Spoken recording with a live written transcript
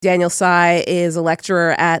Daniel Tsai is a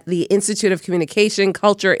lecturer at the Institute of Communication,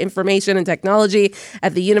 Culture, Information, and Technology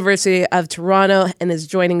at the University of Toronto and is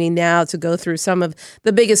joining me now to go through some of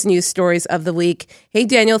the biggest news stories of the week. Hey,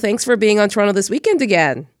 Daniel, thanks for being on Toronto This Weekend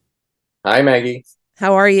again. Hi, Maggie.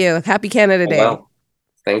 How are you? Happy Canada Day. Well,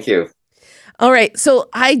 thank you. All right. So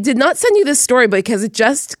I did not send you this story because it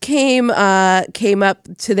just came up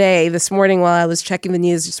today, this morning while I was checking the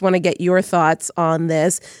news. Just want to get your thoughts on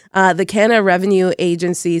this. The Canada Revenue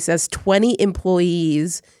Agency says 20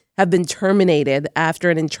 employees have been terminated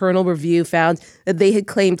after an internal review found that they had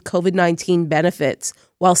claimed COVID-19 benefits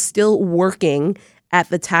while still working at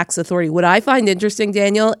the tax authority. What I find interesting,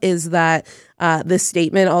 Daniel, is that this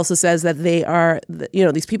statement also says that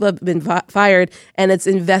these people have been fired, and it's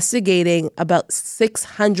investigating about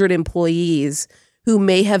 600 employees who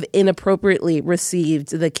may have inappropriately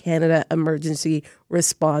received the Canada Emergency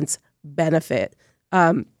Response Benefit,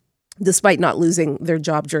 despite not losing their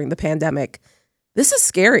job during the pandemic. This is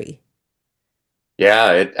scary.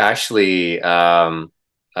 Yeah, it actually,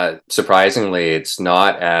 surprisingly, it's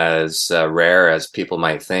not as rare as people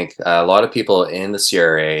might think. A lot of people in the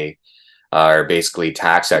CRA are basically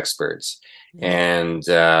tax experts. And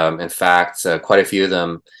in fact, quite a few of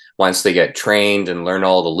them, once they get trained and learn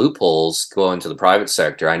all the loopholes, go into the private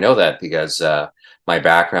sector. I know that because my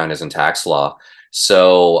background is in tax law.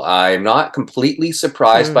 So I'm not completely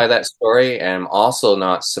surprised by that story. And I'm also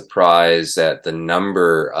not surprised at the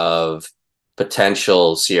number of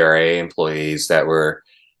potential CRA employees that were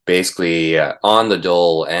basically on the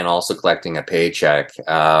dole and also collecting a paycheck,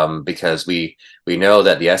 because we know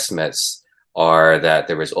that the estimates are that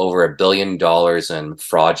there was over $1 billion in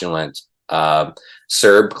fraudulent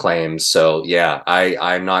CERB claims. So yeah,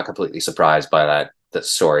 I'm not completely surprised by that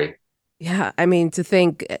story. Yeah, I mean, to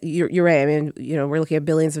think, you're right. I mean, we're looking at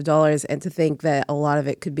billions of dollars, and to think that a lot of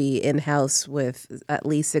it could be in-house with at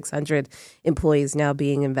least 600 employees now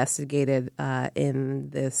being investigated in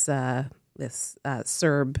this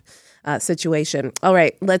CERB situation. All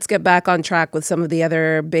right, let's get back on track with some of the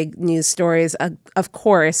other big news stories. Of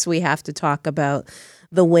course, we have to talk about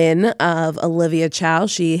the win of Olivia Chow.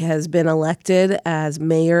 She has been elected as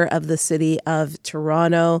mayor of the city of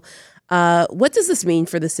Toronto. What does this mean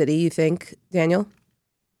for the city, you think, Daniel?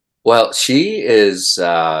 Well, she is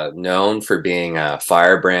known for being a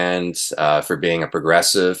firebrand, for being a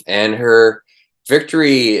progressive, and her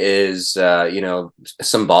victory is,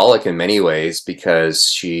 symbolic in many ways because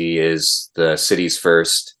she is the city's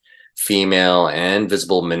first female and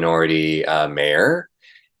visible minority mayor.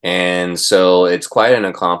 And so it's quite an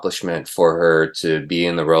accomplishment for her to be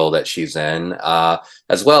in the role that she's in.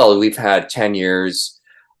 As well, we've had 10 years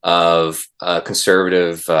of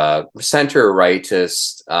conservative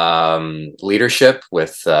center-rightist leadership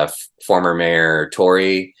with former Mayor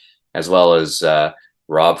Tory as well as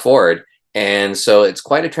Rob Ford. And so it's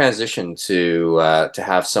quite a transition to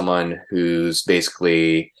have someone who's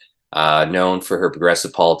basically known for her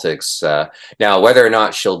progressive politics. Now, whether or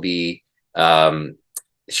not she'll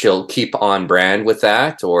keep on brand with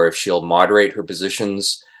that, or if she'll moderate her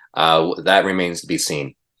positions, that remains to be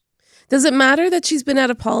seen. Does it matter that she's been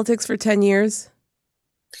out of politics for 10 years?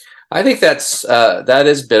 I think that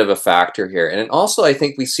is a bit of a factor here. And also, I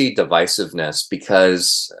think we see divisiveness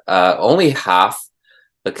because only half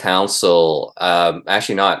the council,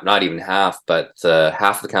 actually not even half, but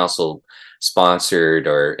half of the council sponsored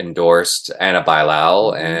or endorsed Anna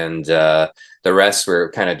Bailão, and the rest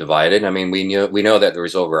were kind of divided. I mean, we know that there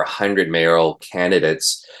was over 100 mayoral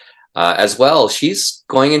candidates as well. She's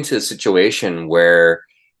going into a situation where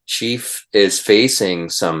she is facing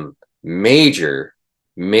some major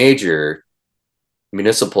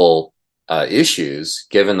municipal issues,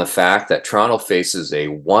 given the fact that Toronto faces a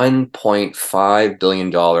 $1.5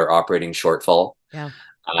 billion operating shortfall. Yeah.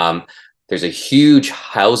 There's a huge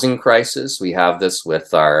housing crisis. We have this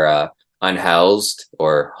with our unhoused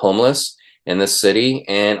or homeless in this city.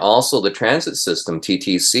 And also the transit system,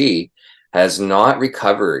 TTC, has not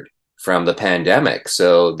recovered from the pandemic.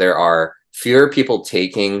 So there are fewer people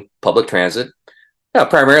taking public transit,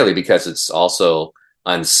 primarily because it's also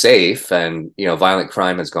unsafe, and violent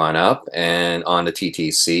crime has gone up and on the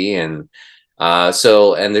TTC, and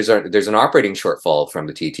there's an operating shortfall from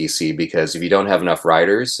the TTC because if you don't have enough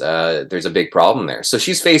riders, there's a big problem there. So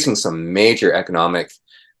she's facing some major economic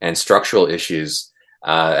and structural issues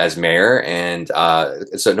as mayor, and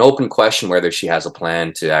it's an open question whether she has a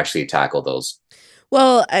plan to actually tackle those.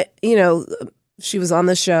 Well, she was on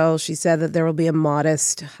the show. She said that there will be a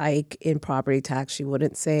modest hike in property tax. She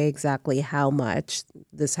wouldn't say exactly how much.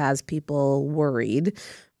 This has people worried.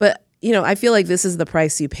 But, I feel like this is the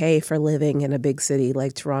price you pay for living in a big city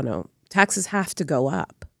like Toronto. Taxes have to go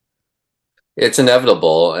up. It's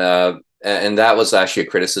inevitable. And that was actually a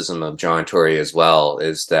criticism of John Tory as well,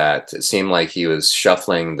 is that it seemed like he was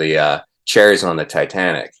shuffling the chairs on the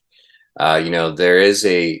Titanic. There is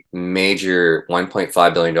a major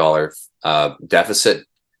 $1.5 billion deficit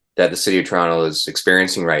that the city of Toronto is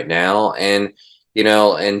experiencing right now. And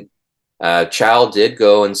Chow did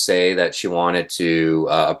go and say that she wanted to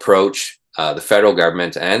approach the federal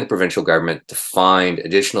government and the provincial government to find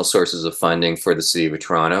additional sources of funding for the city of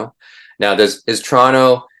Toronto. Now, is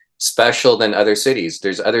Toronto special than other cities?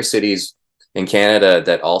 There's other cities in Canada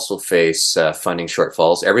that also face funding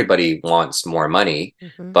shortfalls. Everybody wants more money,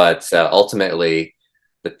 Mm-hmm. but ultimately,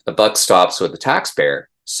 the buck stops with the taxpayer.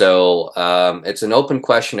 So it's an open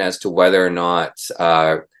question as to whether or not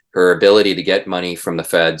her ability to get money from the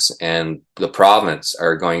feds and the province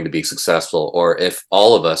are going to be successful, or if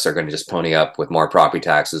all of us are going to just pony up with more property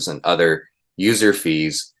taxes and other user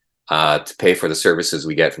fees to pay for the services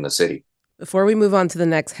we get from the city. Before we move on to the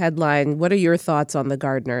next headline, what are your thoughts on the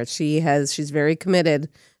Gardner? She's very committed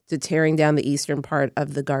to tearing down the eastern part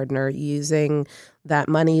of the Gardner using that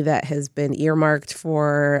money that has been earmarked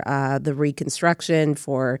for the reconstruction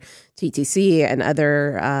for TTC and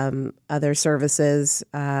other services.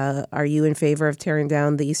 Are you in favor of tearing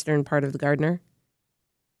down the eastern part of the Gardner?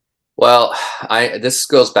 Well, this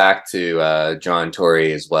goes back to John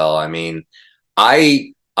Tory as well. I mean,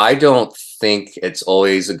 I don't think it's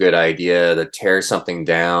always a good idea to tear something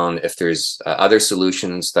down if there's other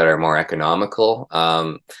solutions that are more economical.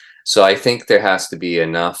 So I think there has to be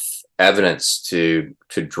enough evidence to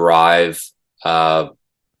drive that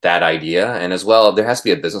idea, and as well, there has to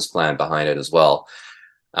be a business plan behind it as well.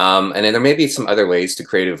 And then there may be some other ways to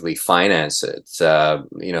creatively finance it,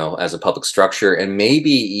 as a public structure, and maybe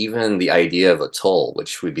even the idea of a toll,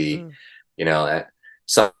 which would be, Mm.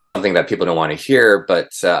 something that people don't want to hear. But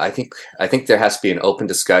I think there has to be an open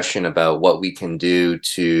discussion about what we can do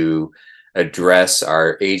to address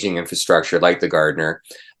our aging infrastructure, like the Gardner.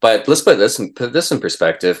 But let's put this in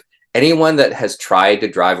perspective. Anyone that has tried to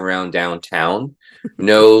drive around downtown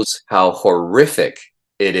knows how horrific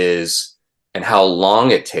it is and how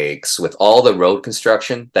long it takes with all the road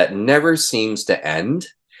construction that never seems to end.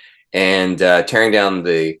 And tearing down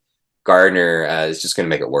the Gardner is just going to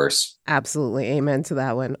make it worse. Absolutely. Amen to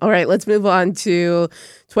that one. All right, let's move on to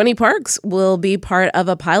 20 parks will be part of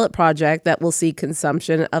a pilot project that will see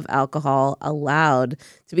consumption of alcohol allowed.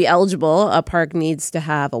 To be eligible, a park needs to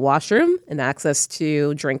have a washroom and access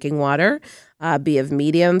to drinking water, be of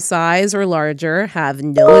medium size or larger, have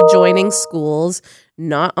no adjoining schools,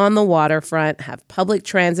 not on the waterfront, have public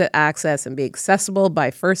transit access, and be accessible by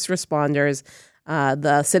first responders.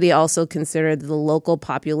 The city also considered the local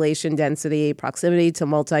population density, proximity to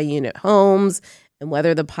multi-unit homes, and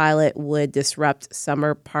whether the pilot would disrupt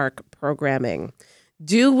summer park programming.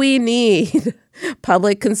 Do we need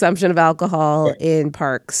public consumption of alcohol in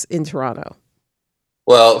parks in Toronto?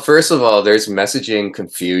 Well, first of all, there's messaging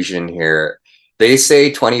confusion here. They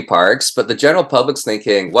say 20 parks, but the general public's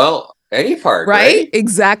thinking, well, any park, Right? right?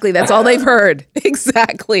 Exactly. That's all they've heard.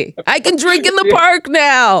 Exactly. I can drink in the park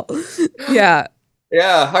now. Yeah.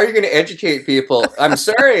 Yeah, how are you going to educate people? I'm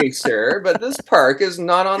sorry, sir, but this park is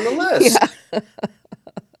not on the list. Yeah.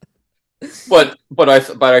 But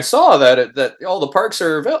I saw that all the parks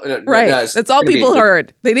are available. Right. It's That's all going to people be,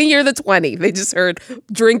 heard. They didn't hear the 20. They just heard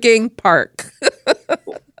drinking park.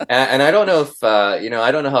 and I don't know if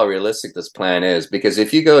I don't know how realistic this plan is, because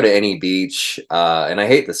if you go to any beach, and I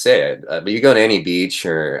hate to say it, but you go to any beach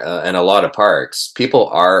or and a lot of parks, people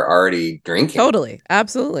are already drinking. Totally.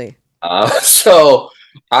 Absolutely. So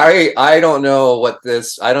I don't know what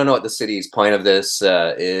the city's point of this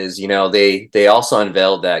is. They also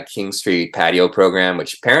unveiled that King Street patio program,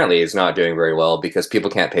 which apparently is not doing very well because people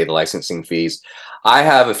can't pay the licensing fees. I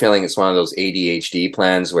have a feeling it's one of those ADHD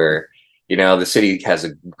plans where the city has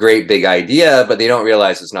a great big idea, but they don't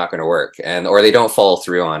realize it's not going to work, or they don't follow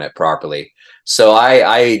through on it properly. So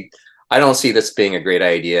I don't see this being a great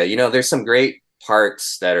idea. There's some great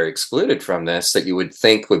parks that are excluded from this that you would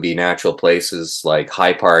think would be natural places like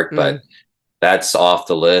High Park, but that's off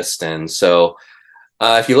the list. And so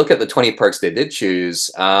if you look at the 20 parks they did choose,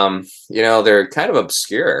 they're kind of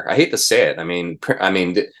obscure. I hate to say it.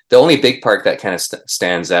 The only big park that kind of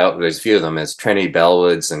stands out, there's a few of them, is Trinity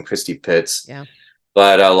Bellwoods and Christie Pitts. Yeah.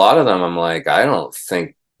 But a lot of them, I'm like, I don't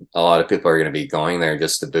think a lot of people are going to be going there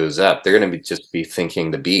just to booze up. They're going to just be thinking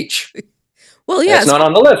the beach. Well, And yes. it's not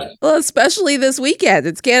on the list. Well, especially this weekend.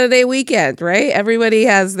 It's Canada Day weekend, right? Everybody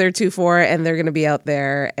has their 2-4, and they're going to be out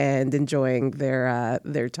there and enjoying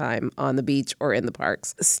their time on the beach or in the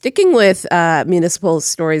parks. Sticking with municipal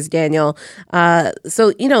stories, Daniel.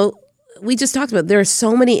 So we just talked about, there are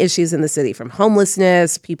so many issues in the city, from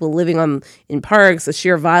homelessness, people living in parks, the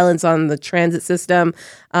sheer violence on the transit system.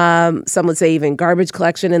 Some would say even garbage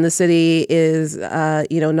collection in the city is,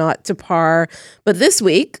 not to par. But this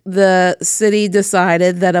week, the city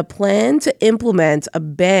decided that a plan to implement a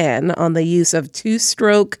ban on the use of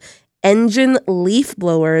two-stroke engine leaf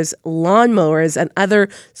blowers, lawnmowers, and other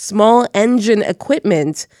small engine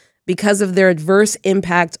equipment because of their adverse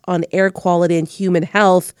impact on air quality and human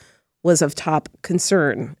health was of top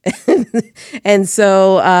concern. And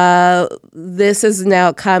so this has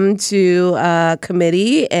now come to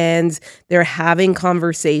committee, and they're having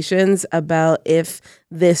conversations about if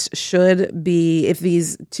these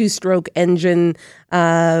two-stroke engine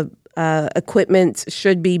equipment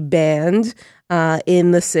should be banned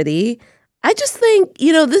in the city. I just think,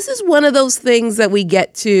 this is one of those things that we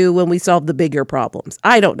get to when we solve the bigger problems.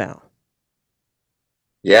 I don't know.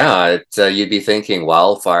 Yeah, you'd be thinking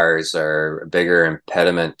wildfires are a bigger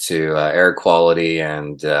impediment to air quality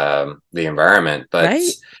and the environment. But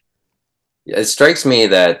Right? it strikes me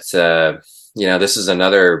that, this is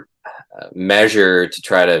another measure to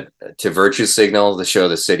try to virtue signal to show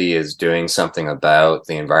the city is doing something about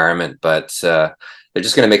the environment. But they're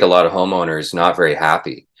just going to make a lot of homeowners not very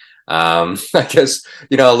happy. I guess,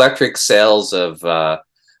 electric sales of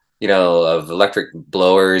electric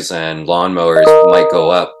blowers and lawnmowers might go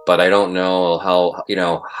up, but I don't know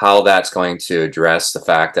how that's going to address the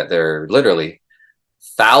fact that there are literally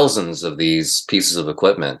thousands of these pieces of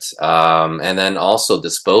equipment, and then also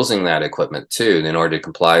disposing that equipment too in order to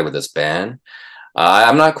comply with this ban.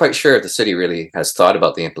 I'm not quite sure if the city really has thought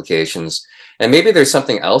about the implications, and maybe there's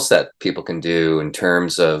something else that people can do in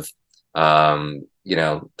terms of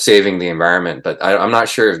saving the environment, but I'm not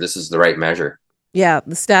sure if this is the right measure. Yeah,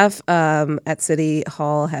 the staff at City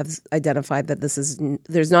Hall have identified that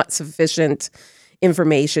there's not sufficient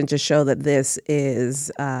information to show that this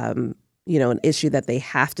is, an issue that they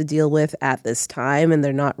have to deal with at this time, and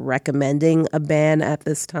they're not recommending a ban at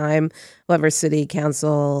this time. However, City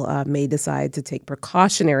Council may decide to take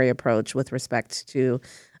precautionary approach with respect to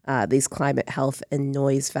these climate, health, and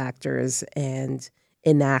noise factors and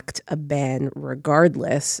enact a ban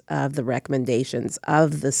regardless of the recommendations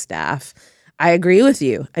of the staff. I agree with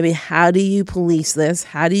you. I mean, how do you police this?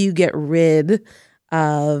 How do you get rid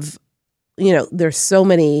of, there's so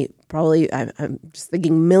many, probably, I'm just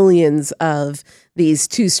thinking millions of these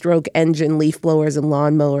two-stroke engine leaf blowers and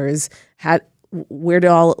lawnmowers. Where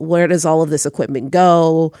does all of this equipment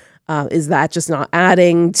go? Is that just not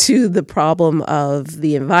adding to the problem of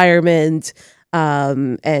the environment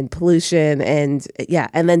and pollution? And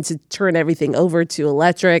then to turn everything over to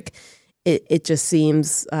electric, it just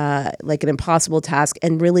seems like an impossible task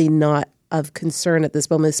and really not of concern at this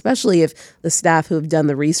moment, especially if the staff who have done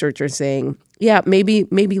the research are saying, yeah, maybe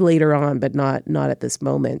later on, but not at this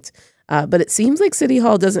moment. But it seems like City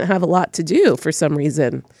Hall doesn't have a lot to do for some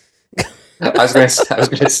reason. I was going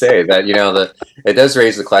to say that it does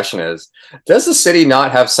raise the question: does the city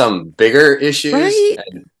not have some bigger issues? Right?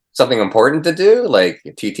 And something important to do, like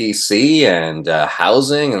TTC and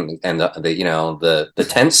housing and the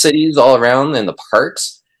tent cities all around and the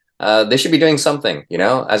parks? They should be doing something,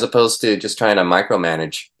 as opposed to just trying to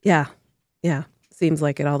micromanage. Yeah. Seems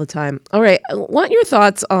like it all the time. All right. I want your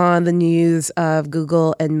thoughts on the news of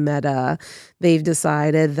Google and Meta. They've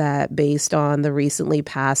decided that based on the recently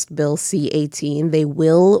passed Bill C-18, they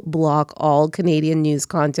will block all Canadian news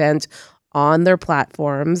content on their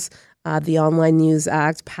platforms. The Online News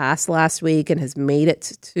Act passed last week and has made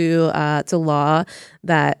it to law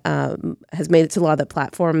that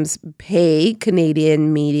platforms pay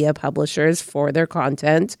Canadian media publishers for their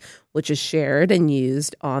content, which is shared and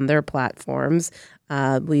used on their platforms.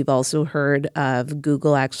 We've also heard of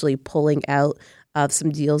Google actually pulling out of some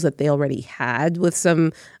deals that they already had with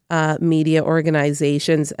some media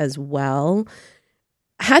organizations as well.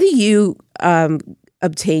 How do you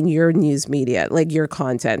obtain your news media, like your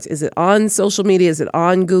content? Is it on social media? Is it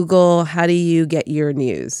on Google? How do you get your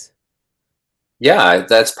news? Yeah,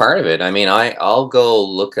 that's part of it. I mean, I'll go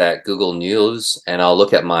look at Google News and I'll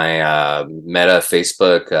look at my Meta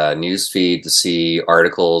Facebook news feed to see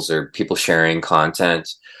articles or people sharing content.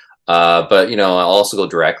 But I'll also go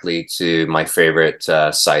directly to my favorite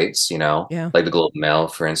sites, like the Globe and Mail,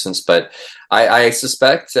 for instance. But I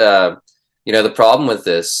suspect, the problem with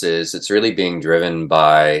this is it's really being driven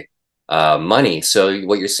by money. So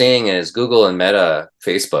what you're seeing is Google and Meta,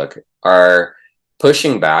 Facebook are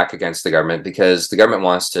pushing back against the government because the government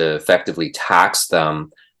wants to effectively tax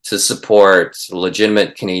them to support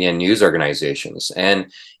legitimate Canadian news organizations.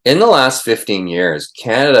 And in the last 15 years,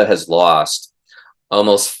 Canada has lost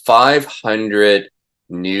almost $500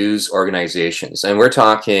 news organizations, and we're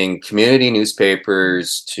talking community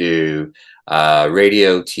newspapers to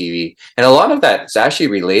radio, TV, and a lot of that is actually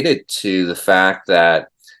related to the fact that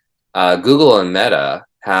Google and Meta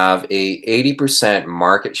have a 80%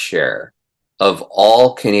 market share of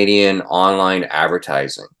all Canadian online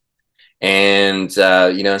advertising. And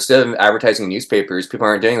instead of advertising newspapers, people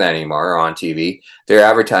aren't doing that anymore or on TV. They're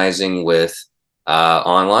advertising with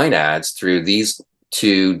online ads through these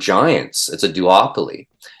two giants. It's a duopoly.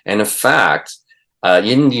 And in fact,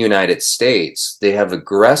 in the United States, they have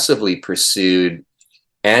aggressively pursued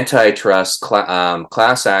antitrust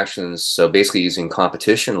class actions. So basically using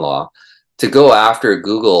competition law to go after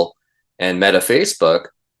Google and Meta Facebook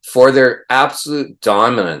for their absolute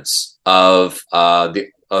dominance of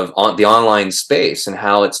the online space and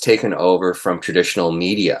how it's taken over from traditional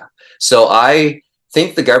media. So I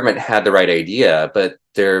think the government had the right idea, but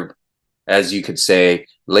they're, as you could say,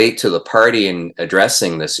 late to the party in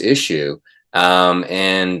addressing this issue. In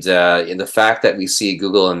the fact that we see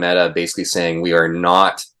Google and Meta basically saying we are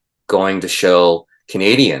not going to show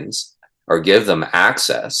Canadians or give them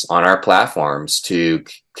access on our platforms to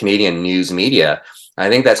Canadian news media, I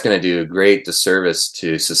think that's going to do a great disservice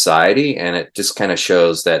to society. And it just kind of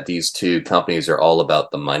shows that these two companies are all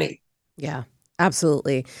about the money. Yeah,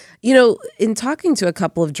 absolutely. In talking to a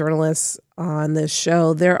couple of journalists on this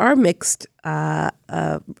show, there are mixed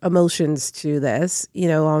emotions to this.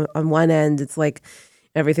 On one end, it's like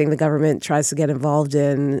everything the government tries to get involved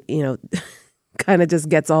in, kind of just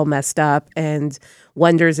gets all messed up and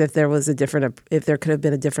wonders if there could have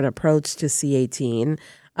been a different approach to C-18.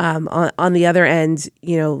 On the other end,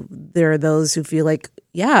 there are those who feel like,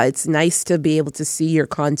 yeah, it's nice to be able to see your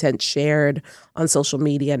content shared on social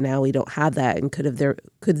media. Now we don't have that, and could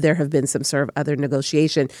there have been some sort of other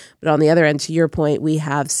negotiation? But on the other end, to your point, we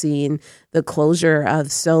have seen the closure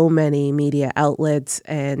of so many media outlets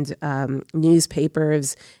and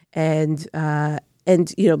newspapers, and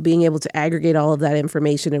being able to aggregate all of that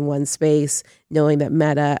information in one space, knowing that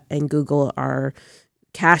Meta and Google are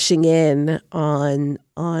cashing in on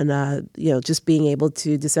just being able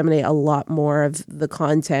to disseminate a lot more of the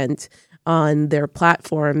content on their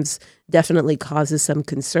platforms definitely causes some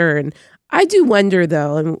concern. I do wonder,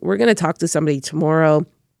 though, and we're going to talk to somebody tomorrow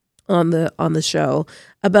on the show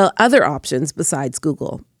about other options besides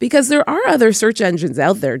Google, because there are other search engines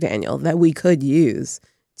out there, Daniel, that we could use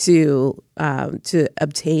to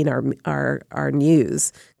obtain our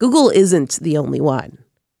news. Google isn't the only one.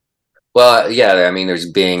 Well, yeah, I mean,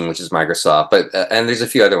 there's Bing, which is Microsoft, but and there's a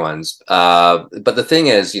few other ones. But the thing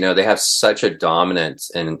is, they have such a dominant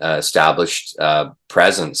and established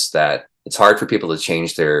presence that it's hard for people to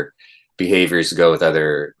change their behaviors to go with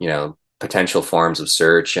other, potential forms of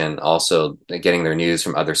search and also getting their news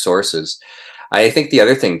from other sources. I think the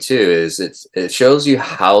other thing too is it shows you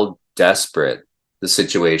how desperate the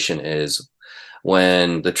situation is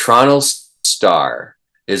when the Toronto Star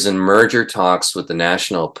is in merger talks with the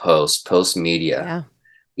National Post Media,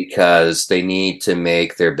 because they need to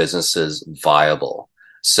make their businesses viable.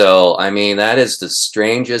 So, I mean, that is the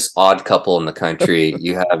strangest odd couple in the country.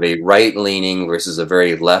 You have a right-leaning versus a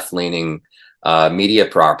very left-leaning media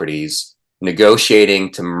properties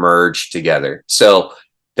negotiating to merge together. So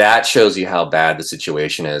that shows you how bad the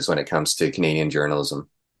situation is when it comes to Canadian journalism.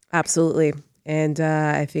 Absolutely. And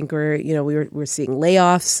I think we're seeing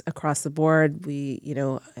layoffs across the board.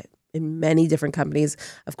 In many different companies.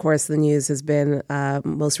 Of course, the news has been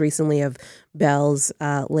most recently of Bell's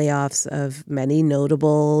layoffs of many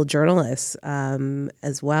notable journalists,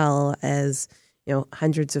 as well as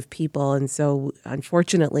hundreds of people. And so,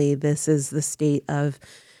 unfortunately, this is the state of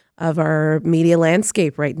our media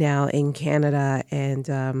landscape right now in Canada,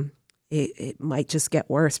 and it might just get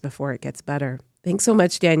worse before it gets better. Thanks so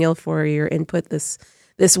much, Daniel, for your input this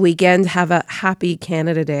weekend. Have a happy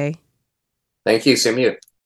Canada Day. Thank you. Same to you.